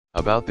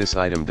About this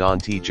item, don't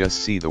just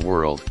see the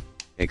world,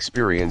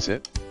 experience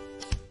it.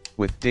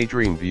 With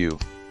Daydream View,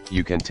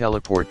 you can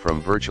teleport from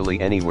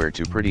virtually anywhere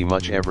to pretty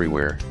much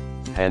everywhere.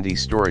 Handy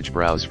storage,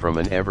 browse from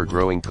an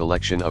ever-growing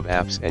collection of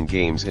apps and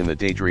games in the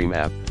Daydream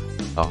app,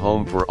 a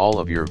home for all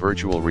of your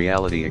virtual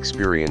reality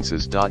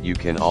experiences. You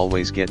can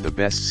always get the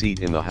best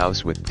seat in the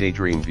house with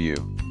Daydream View.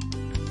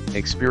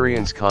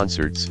 Experience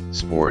concerts,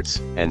 sports,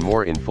 and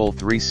more in full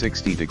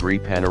 360-degree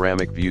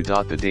panoramic view.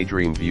 The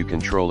Daydream View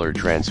controller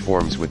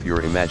transforms with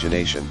your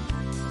imagination.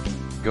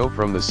 Go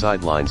from the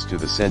sidelines to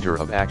the center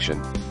of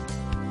action.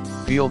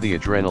 Feel the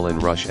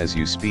adrenaline rush as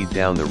you speed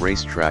down the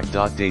racetrack.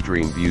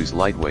 Daydream View's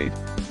lightweight,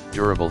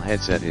 durable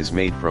headset is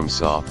made from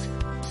soft,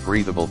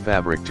 breathable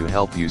fabric to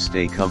help you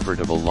stay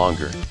comfortable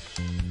longer.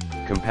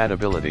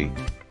 Compatibility: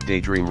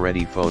 Daydream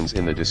ready phones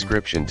in the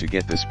description to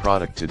get this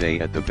product today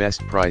at the best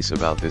price.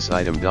 About this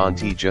item, don't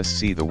just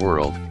see the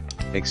world,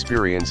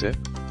 experience it.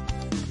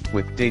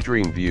 With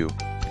Daydream View,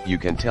 you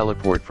can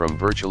teleport from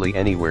virtually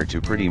anywhere to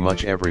pretty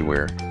much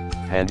everywhere.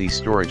 Handy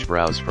storage,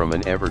 browse from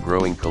an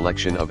ever-growing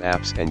collection of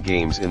apps and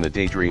games in the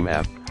Daydream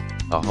app,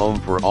 a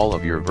home for all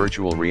of your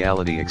virtual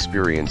reality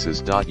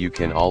experiences. You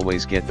can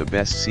always get the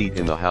best seat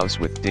in the house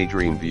with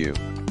Daydream View.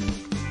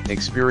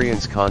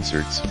 Experience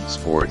concerts,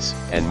 sports,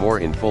 and more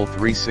in full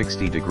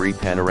 360-degree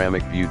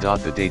panoramic view.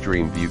 The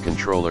Daydream View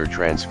controller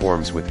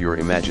transforms with your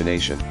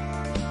imagination.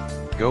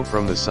 Go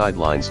from the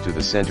sidelines to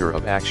the center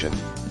of action.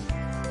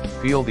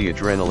 Feel the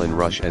adrenaline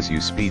rush as you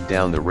speed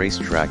down the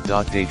racetrack.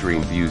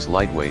 Daydream View's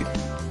lightweight,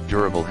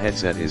 durable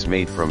headset is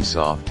made from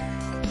soft,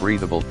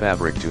 breathable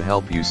fabric to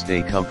help you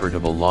stay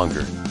comfortable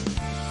longer.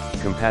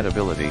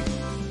 Compatibility: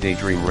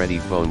 Daydream ready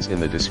phones in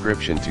the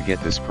description to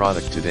get this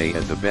product today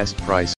at the best price.